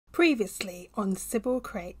Previously on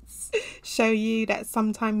SybilCreates, show you that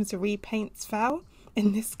sometimes the repaints fail.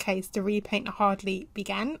 In this case, the repaint hardly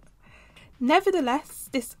began. Nevertheless,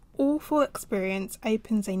 this awful experience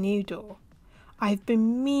opens a new door. I've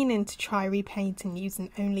been meaning to try repainting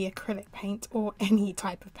using only acrylic paint or any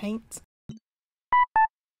type of paint.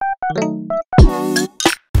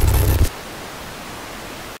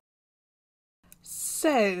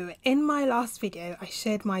 So, in my last video, I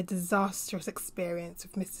shared my disastrous experience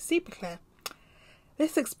with Mr. Superclear.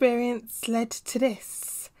 This experience led to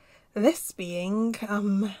this being,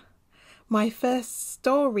 my first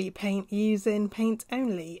store repaint using paint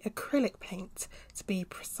only, acrylic paint to be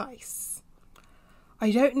precise. I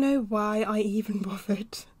don't know why I even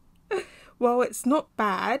bothered. Well, it's not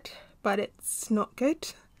bad, but it's not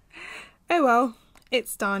good. Oh well,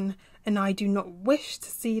 it's done, and I do not wish to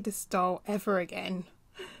see this doll ever again.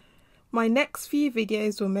 My next few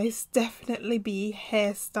videos will most definitely be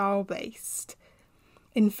hairstyle based.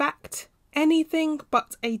 In fact, anything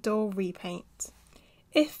but a doll repaint.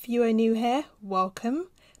 If you are new here, welcome.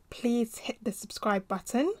 Please hit the subscribe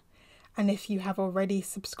button. And if you have already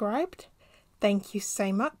subscribed, thank you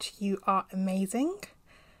so much. You are amazing.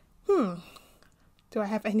 Do I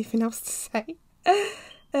have anything else to say?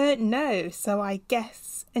 No, so I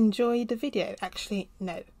guess enjoy the video. Actually,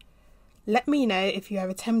 no. Let me know if you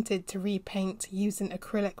have attempted to repaint using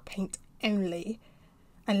acrylic paint only,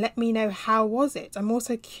 and let me know how was it. I'm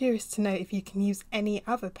also curious to know if you can use any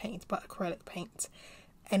other paint but acrylic paint.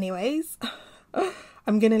 Anyways,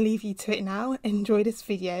 I'm gonna leave you to it now. Enjoy this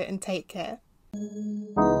video and take care.